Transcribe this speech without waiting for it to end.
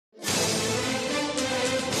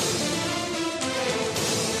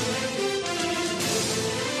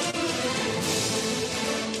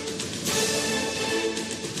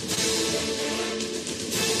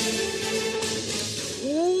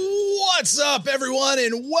up, everyone,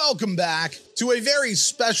 and welcome back to a very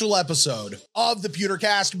special episode of the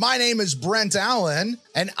Pewtercast. My name is Brent Allen,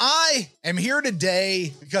 and I am here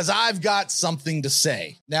today because I've got something to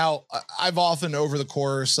say. Now, I've often, over the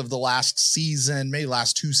course of the last season, maybe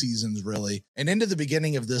last two seasons, really, and into the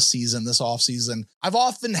beginning of this season, this off season, I've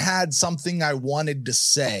often had something I wanted to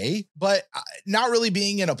say, but not really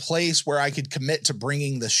being in a place where I could commit to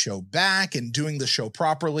bringing the show back and doing the show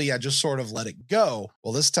properly. I just sort of let it go.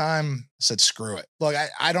 Well, this time I said, screw it. Look,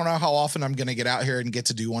 I don't know how often I'm going to get out here and get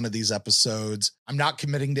to do one of these episodes. I'm not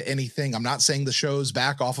committing to anything. I'm not saying the show's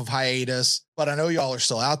back off of hiatus, but I know y'all are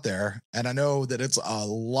still out there, and I know that it's a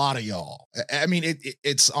lot of y'all. I mean,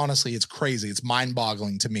 it's honestly, it's crazy. It's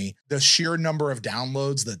mind-boggling to me, the sheer number of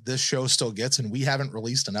downloads that this show still gets, and we haven't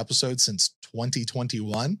released an episode since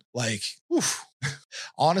 2021. Like, oof.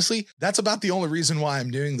 Honestly, that's about the only reason why I'm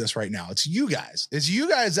doing this right now. It's you guys. It's you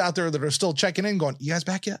guys out there that are still checking in going, you guys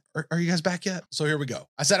back yet? Are you guys back yet? So here we go.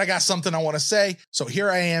 I said I got something I want to say, so here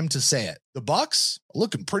I am to say it. The Bucs are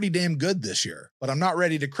looking pretty damn good this year, but I'm not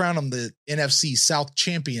ready to crown them the NFC South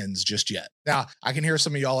champions just yet. Now, I can hear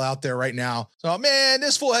some of y'all out there right now. So, man,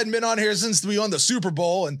 this fool hadn't been on here since we won the Super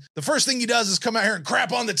Bowl, and the first thing he does is come out here and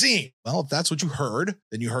crap on the team. Well, if that's what you heard,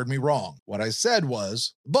 then you heard me wrong. What I said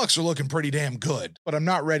was, the Bucs are looking pretty damn good, but I'm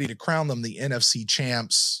not ready to crown them the NFC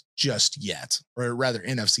champs just yet, or rather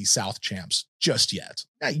NFC South champs just yet.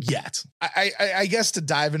 Not yet. I guess to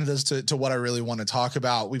dive into this to what I really want to talk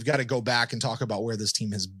about, we've got to go back and talk about where this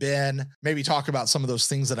team has been, maybe talk about some of those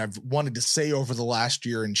things that I've wanted to say over the last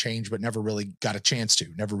year and change, but never really got a chance to,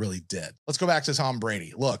 never really did. Let's go back to Tom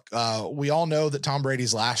Brady. Look, we all know that Tom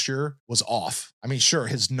Brady's last year was off. I mean, sure,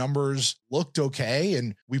 his numbers looked okay,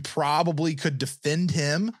 and we probably could defend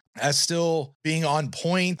him as still being on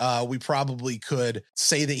point. We probably could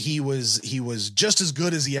say that he was just as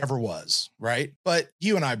good as he ever was, right? But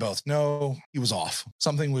you and I both know he was off.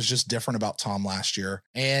 Something was just different about Tom last year.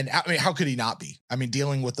 And I mean, how could he not be? I mean,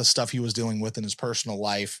 dealing with the stuff he was dealing with in his personal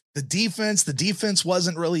life. The defense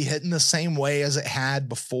wasn't really hitting the same way as it had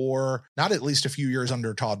before, not at least a few years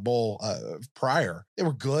under Todd Bowles prior. They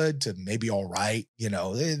were good to maybe all right. You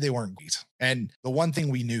know, they weren't great. And the one thing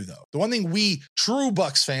we knew, though, the one thing we true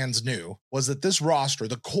Bucs fans knew was that this roster,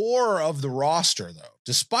 the core of the roster, though,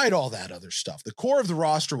 despite all that other stuff, the core of the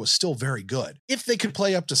roster was still very good if they could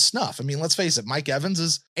play up to snuff. I mean, let's face it, Mike Evans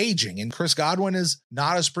is aging and Chris Godwin is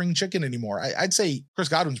not a spring chicken anymore. I'd say Chris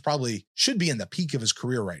Godwin's probably should be in the peak of his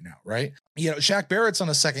career right now, right? You know, Shaq Barrett's on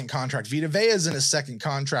a second contract. Vita Vea's in his second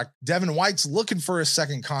contract. Devin White's looking for a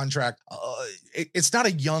second contract. It's not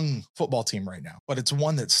a young football team right now, but it's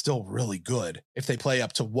one that's still really good if they play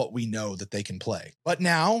up to what we know that they can play. But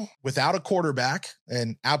now, without a quarterback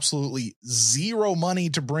and absolutely zero money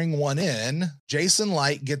to bring one in, Jason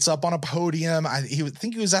Light gets up on a podium. He would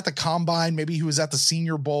think he was at the Combine. Maybe he was at the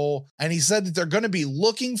Senior Bowl. And he said that they're going to be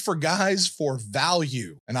looking for guys for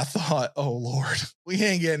value. And I thought, oh, Lord, we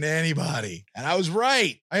ain't getting anybody. And I was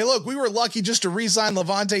right. Hey, look, we were lucky just to re-sign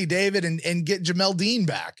Levante David and get Jamel Dean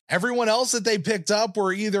back. Everyone else that they picked up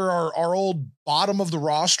were either our old bottom of the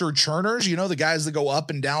roster churners, you know, the guys that go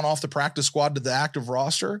up and down off the practice squad to the active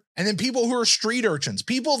roster, and then people who are street urchins,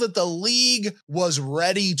 people that the league was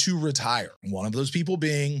ready to retire. And one of those people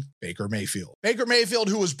being Baker Mayfield. Baker Mayfield,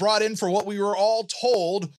 who was brought in for what we were all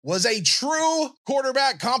told was a true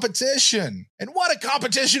quarterback competition. And what a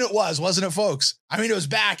competition it was, wasn't it, folks? I mean, it was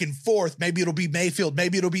back and forth. Maybe it'll be Mayfield.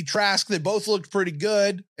 Maybe it'll be Trask. They both looked pretty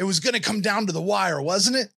good. It was going to come down to the wire,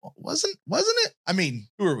 wasn't it? Wasn't it? I mean,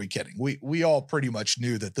 who are we kidding? We all pretty much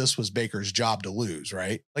knew that this was Baker's job to lose,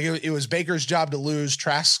 right? Like it was Baker's job to lose,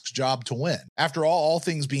 Trask's job to win. After all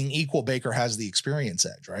things being equal, Baker has the experience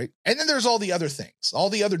edge, right? And then there's all the other things, all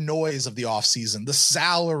the other noise of the offseason, the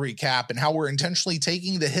salary cap and how we're intentionally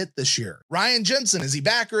taking the hit this year. Ryan Jensen, is he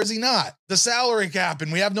back or is he not? The salary cap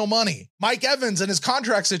and we have no money. Mike Evans and his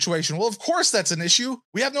contract situation. Well, of course that's an issue.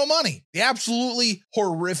 We have no money. The absolutely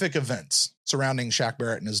horrific events surrounding Shaq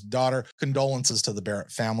Barrett and his daughter. Condolences to the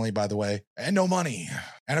Barrett family, by the way. And no money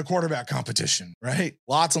and a quarterback competition, right?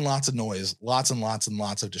 Lots and lots of noise, lots and lots and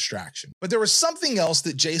lots of distraction. But there was something else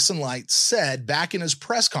that Jason Light said back in his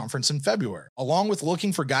press conference in February. Along with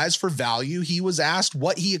looking for guys for value, he was asked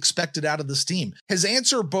what he expected out of this team. His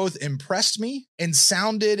answer both impressed me and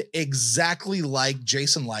sounded exactly like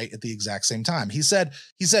Jason Light at the exact same time. He said,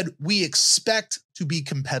 we expect to be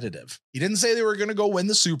competitive. He didn't say they were going to go win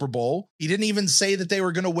the Super Bowl. He didn't even say that they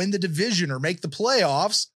were going to win the division or make the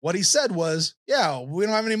playoffs. What he said was, yeah, we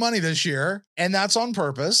don't have any money this year, and that's on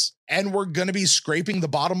purpose. and we're going to be scraping the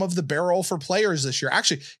bottom of the barrel for players this year.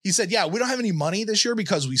 Actually, he said, yeah, we don't have any money this year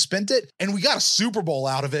because we spent it and we got a Super Bowl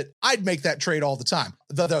out of it. I'd make that trade all the time.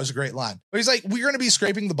 I thought that was a great line. But he's like, we're going to be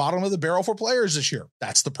scraping the bottom of the barrel for players this year.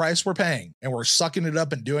 That's the price we're paying. And we're sucking it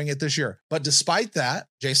up and doing it this year. But despite that,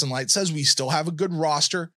 Jason Light says we still have a good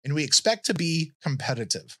roster and we expect to be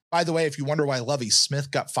competitive. By the way, if you wonder why Lovie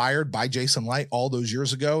Smith got fired by Jason Light all those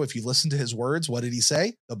years ago, if you listen to his words, what did he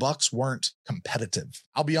say? The Bucs weren't competitive.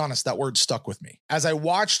 I'll be honest, that word stuck with me. As I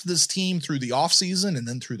watched this team through the offseason and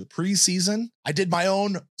then through the preseason, I did my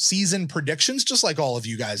own season predictions, just like all of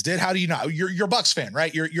you guys did. How do you know? You're a Bucs fan,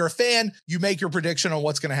 right? You're a fan. You make your prediction on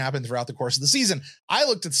what's going to happen throughout the course of the season. I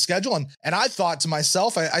looked at the schedule and I thought to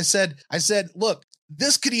myself, I said, look,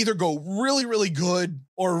 this could either go really, really good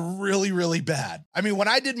or really, really bad. I mean, when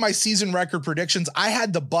I did my season record predictions, I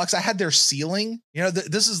had the Bucs, I had their ceiling. You know,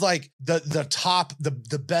 this is like the top,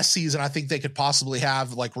 the best season I think they could possibly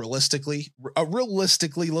have, like realistically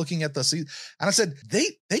looking at the season. And I said,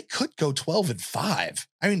 they could go 12-5.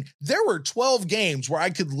 I mean, there were 12 games where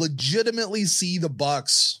I could legitimately see the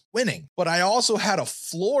Bucs winning, but I also had a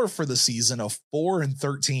floor for the season of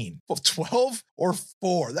 4-13. 12 or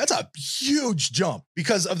 4. That's a huge jump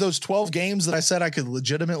because of those 12 games that I said I could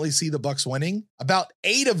legitimately see the Bucs winning. About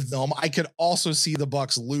 8 of them, I could also see the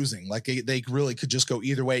Bucs losing. Like they really could just go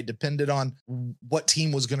either way. It depended on what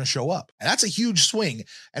team was going to show up. And that's a huge swing.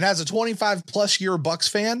 And as a 25 plus year Bucs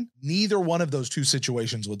fan, neither one of those two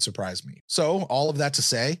situations would surprise me. So all of that to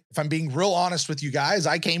say, if I'm being real honest with you guys,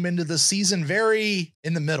 I came into the season very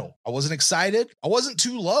in the middle. I wasn't excited. I wasn't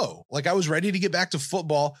too low. Like I was ready to get back to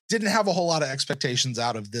football. Didn't have a whole lot of expectations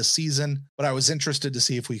out of this season, but I was interested to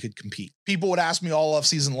see if we could compete. People would ask me all off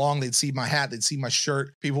season long. They'd see my hat. They'd see my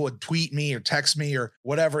shirt. People would tweet me or text me or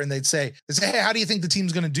whatever. And they'd say, hey, how do you think the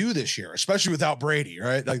team's going to do this year? Especially without Brady,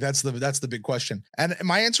 right? Like that's the big question. And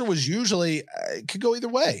my answer was usually it could go either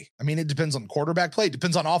way. I mean, it depends on quarterback play. It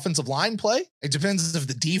depends on offensive line play. It depends if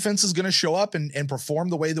the defense is going to show up and perform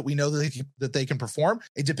the way that we know that they can perform.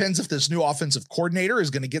 It depends if this new offensive coordinator is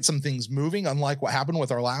going to get some things moving, unlike what happened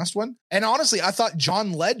with our last one. And honestly, I thought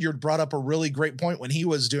John Ledyard brought up a really great point when he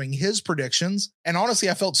was doing his predictions. And honestly,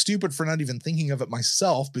 I felt stupid for not even thinking of it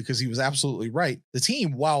myself because he was absolutely right. The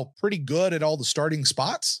team, while pretty good at all the starting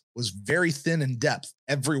spots, was very thin in depth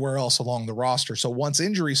everywhere else along the roster. So once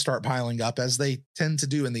injuries start piling up, as they tend to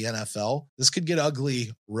do in the NFL, this could get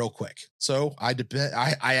ugly real quick. So I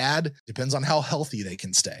add, depends on how healthy they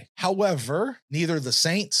can stay. However, neither the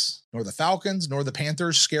Saints nor the Falcons nor the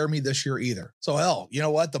Panthers scare me this year either. So hell, you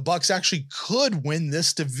know what? The Bucs actually could win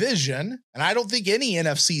this division. And I don't think any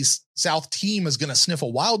NFC South team is going to sniff a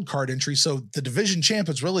wild card entry. So the division champ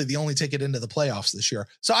is really the only ticket into the playoffs this year.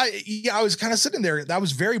 So I was kind of sitting there. I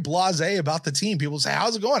was very blasé about the team. People say,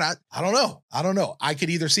 how's it going? I don't know. I could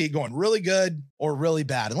either see it going really good or really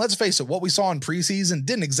bad. And let's face it, what we saw in preseason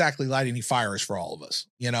didn't exactly light any fires for all of us,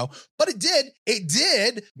 you know, but it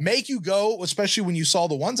did make you go, especially when you saw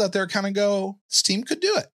the ones out there kind of go, this team could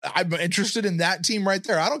do it. I'm interested in that team right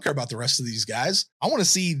there. I don't care about the rest of these guys. I want to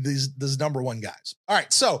see these number one guys. All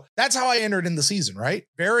right. So that's how I entered in the season, right?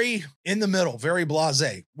 Very in the middle, very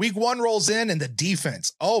blasé. Week 1 rolls in and the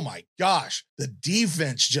defense, oh my gosh, the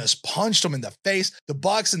defense just punched them in the face. The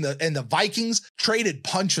Bucs and the Vikings traded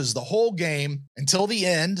punches the whole game until the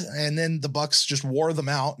end. And then the Bucs just wore them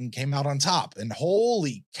out and came out on top. And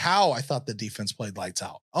holy cow, I thought the defense played lights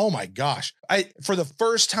out. Oh my gosh. For the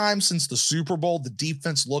first time since the Super Bowl, the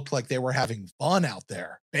defense looked like they were having fun out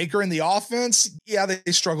there. Baker and the offense, yeah,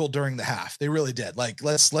 they struggled during the half. They really did. Like,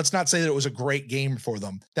 let's not say that it was a great game for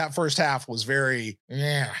them. That first half was very,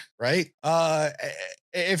 right?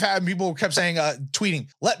 If people kept saying, tweeting,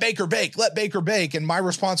 let Baker bake. And my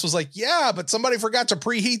response was like, yeah, but somebody forgot to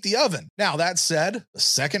preheat the oven. Now that said, the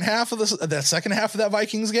second half of that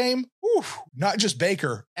Vikings game, not just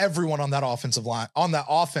Baker, everyone on that offensive line, on that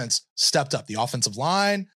offense stepped up. The offensive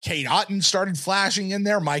line, Kate Otten started flashing in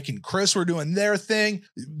there. Mike and Chris were doing their thing.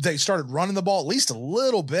 They started running the ball at least a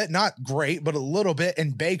little bit, not great, but a little bit.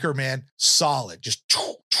 And Baker, man, solid, just.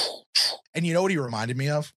 And you know what he reminded me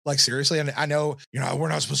of? Like, seriously, and I know, we're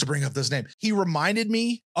not supposed to bring up this name. He reminded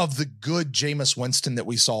me of the good Jameis Winston that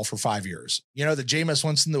we saw for 5 years. You know, the Jameis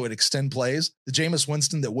Winston that would extend plays, the Jameis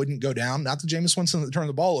Winston that wouldn't go down, not the Jameis Winston that turned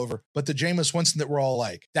the ball over, but the Jameis Winston that we're all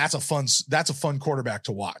like, that's a fun quarterback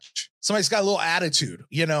to watch. Somebody's got a little attitude,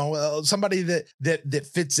 somebody that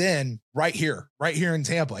fits in right here in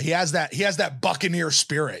Tampa. He has that Buccaneer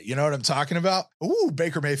spirit. You know what I'm talking about? Ooh,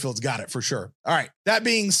 Baker Mayfield's got it for sure. All right. That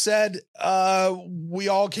being said, we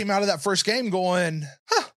all came out of that first game going,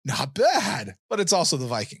 not bad, but it's also the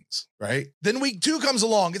Vikings, right? Then week 2 comes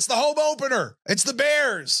along. It's the home opener. It's the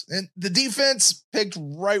Bears. And the defense picked up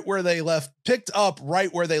right where they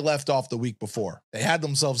left off the week before. They had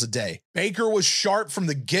themselves a day. Baker was sharp from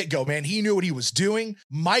the get-go, man. He knew what he was doing.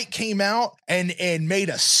 Mike came out and made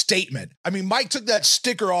a statement. I mean, Mike took that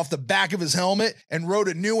sticker off the back of his helmet and wrote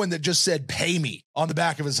a new one that just said, "Pay me," on the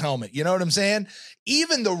back of his helmet. You know what I'm saying?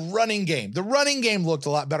 Even the running game looked a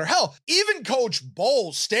lot better. Hell, even Coach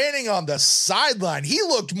Bowles standing on the sideline, he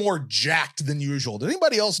looked more jacked than usual. Did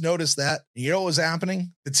anybody else notice that? You know what was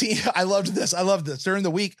happening? The team, I loved this. During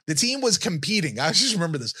the week, the team was competing. I just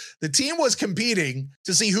remember this. The team was competing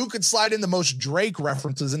to see who could slide in the most Drake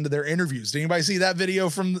references into their interviews. Did anybody see that video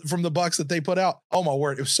from the Bucs that they put out? Oh my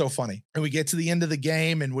word, it was so funny. And we get to the end of the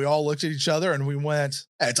game and we all looked at each other and we went,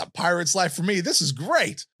 "Hey, it's a Pirate's life for me. This is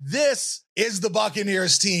great. This is the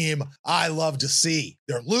Buccaneers team I love to see.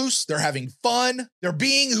 They're loose. They're having fun. They're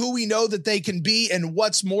being who we know that they can be. And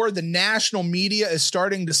what's more, the national media is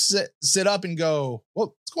starting to sit up and go,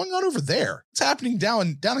 well, what's going on over there? What's happening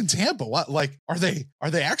down in Tampa? What, like, are they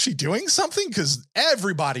actually doing something? Because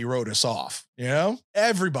everybody wrote us off. You know,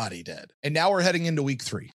 everybody did. And now we're heading into week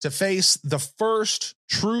 3 to face the first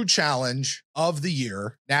true challenge of the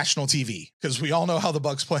year, national TV, because we all know how the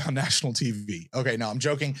Bucs play on national TV. Okay, no, I'm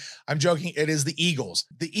joking. It is the Eagles.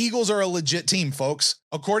 The Eagles are a legit team, folks.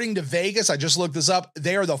 According to Vegas, I just looked this up.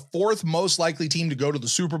 They are the 4th most likely team to go to the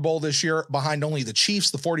Super Bowl this year, behind only the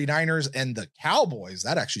Chiefs, the 49ers, and the Cowboys.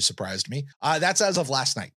 That actually surprised me. That's as of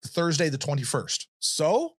last night, Thursday, the 21st.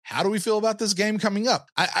 So how do we feel about this game coming up?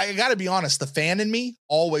 I got to be honest. The fan in me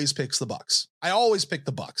always picks the Bucs. I always pick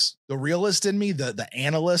the Bucs. The realist in me, the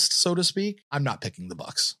analyst, so to speak, I'm not picking the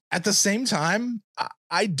Bucs. At the same time,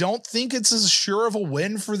 I don't think it's as sure of a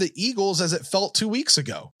win for the Eagles as it felt 2 weeks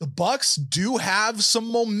ago. The Bucs do have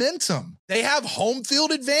some momentum. They have home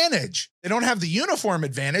field advantage. They don't have the uniform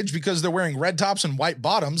advantage because they're wearing red tops and white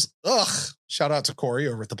bottoms. Ugh. Shout out to Corey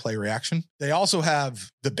over at the Play Reaction. They also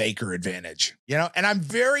have the Baker advantage, you know, and I'm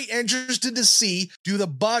very interested to see, do the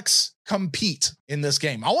Bucs compete in this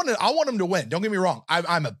game? I want them to win. Don't get me wrong.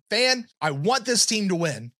 I'm a fan. I want this team to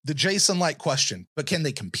win. The Jason Light question, but can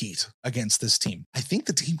they compete against this team? I think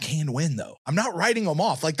the team can win though. I'm not writing them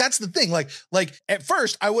off. Like, that's the thing. Like at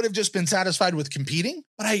first I would have just been satisfied with competing,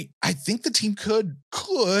 but I think the team could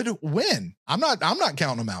win. I'm not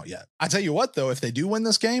counting them out yet. I tell you what though, if they do win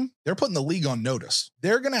this game, they're putting the league on notice.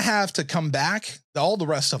 They're going to have to come back. All the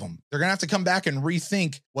rest of them, they're going to have to come back and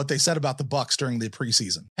rethink what they said about the Bucs during the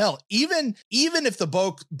preseason. Hell, even if the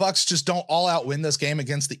Bucs just don't all out win this game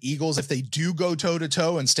against the Eagles, if they do go toe to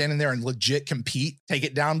toe and stand in there and legit compete, take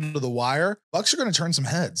it down to the wire, Bucs are going to turn some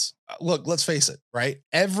heads. Look, let's face it, right?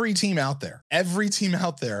 Every team out there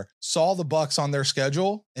saw the Bucs on their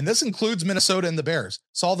schedule, and this includes Minnesota and the Bears,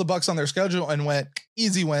 saw the Bucs on their schedule and went,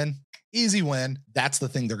 easy win. That's the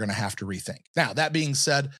thing they're going to have to rethink. Now, that being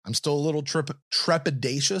said, I'm still a little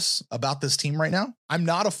trepidatious about this team right now. I'm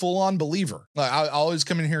not a full-on believer. I always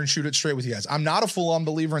come in here and shoot it straight with you guys. I'm not a full-on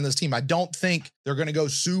believer in this team. I don't think they're going to go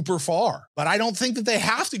super far, but I don't think that they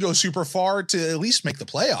have to go super far to at least make the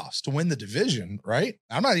playoffs, to win the division, right?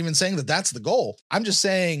 I'm not even saying that that's the goal. I'm just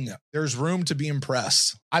saying there's room to be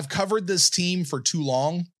impressed. I've covered this team for too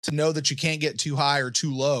long to know that you can't get too high or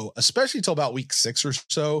too low, especially till about week 6 or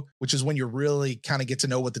so, which is when you really kind of get to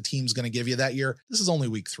know what the team's going to give you that year. This is only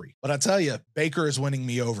week 3, but I tell you, Baker is winning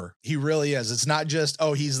me over. He really is. It's not just,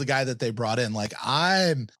 oh, he's the guy that they brought in. Like,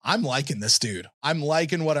 I'm liking this dude. I'm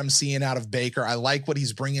liking what I'm seeing out of Baker. I like what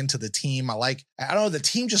he's bringing to the team. I don't know, the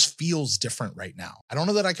team just feels different right now. I don't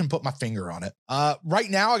know that I can put my finger on it. Right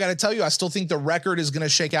now, I got to tell you, I still think the record is going to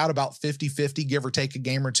shake out about 50-50, give or take a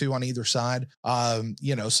game or two on either side.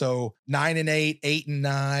 So 9-8,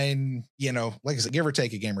 8-9, like I said, give or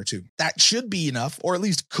take a game or two. That should be enough, or at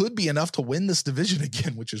least could be enough to win this division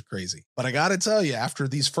again, which is crazy. But I got to tell you, after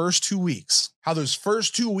these first 2 weeks, how those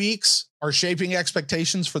first 2 weeks are shaping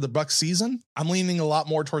expectations for the Bucs season, I'm leaning a lot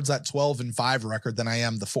more towards that 12-5 record than I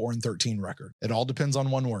am the 4-13 record. It all depends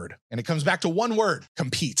on one word. And it comes back to one word: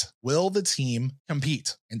 compete. Will the team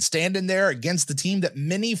compete and stand in there against the team that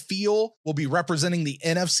many feel will be representing the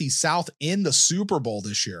NFC South in the Super Bowl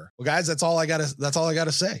this year? Well, guys, that's all I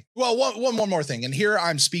gotta say. Well, one more thing. And here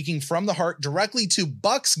I'm speaking from the heart directly to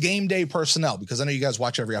Bucs game day personnel, because I know you guys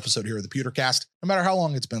watch every episode here of the Pewtercast, no matter how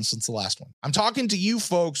long it's been since the last one. I'm talking to you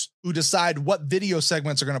folks who decide what video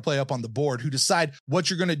segments are going to play up on the board, who decide what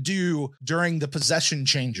you're going to do during the possession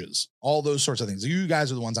changes. all those sorts of things. You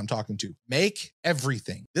guys are the ones I'm talking to. Make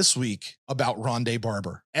everything this week about Rondé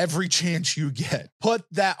Barber. Every chance you get, put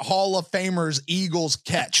that Hall of Famers Eagles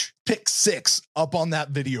catch pick 6 up on that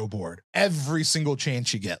video board. Every single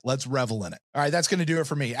chance you get. Let's revel in it. All right, that's going to do it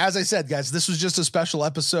for me. As I said, guys, this was just a special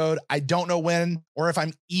episode. I don't know when or if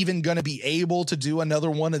I'm even going to be able to do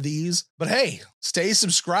another one of these, but hey, stay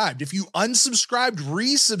subscribed. If you unsubscribed,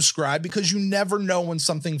 resubscribe, because you never know when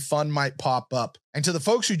something fun might pop up. And to the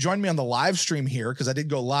folks who joined me on the live stream here, because I did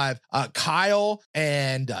go live, Kyle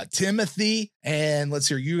and Timothy, and let's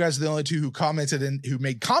hear, you guys are the only two who commented and who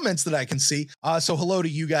made comments that I can see. So hello to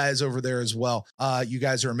you guys over there as well. You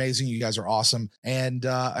guys are amazing. You guys are awesome. And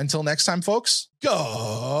until next time, folks,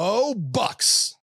 go Bucs.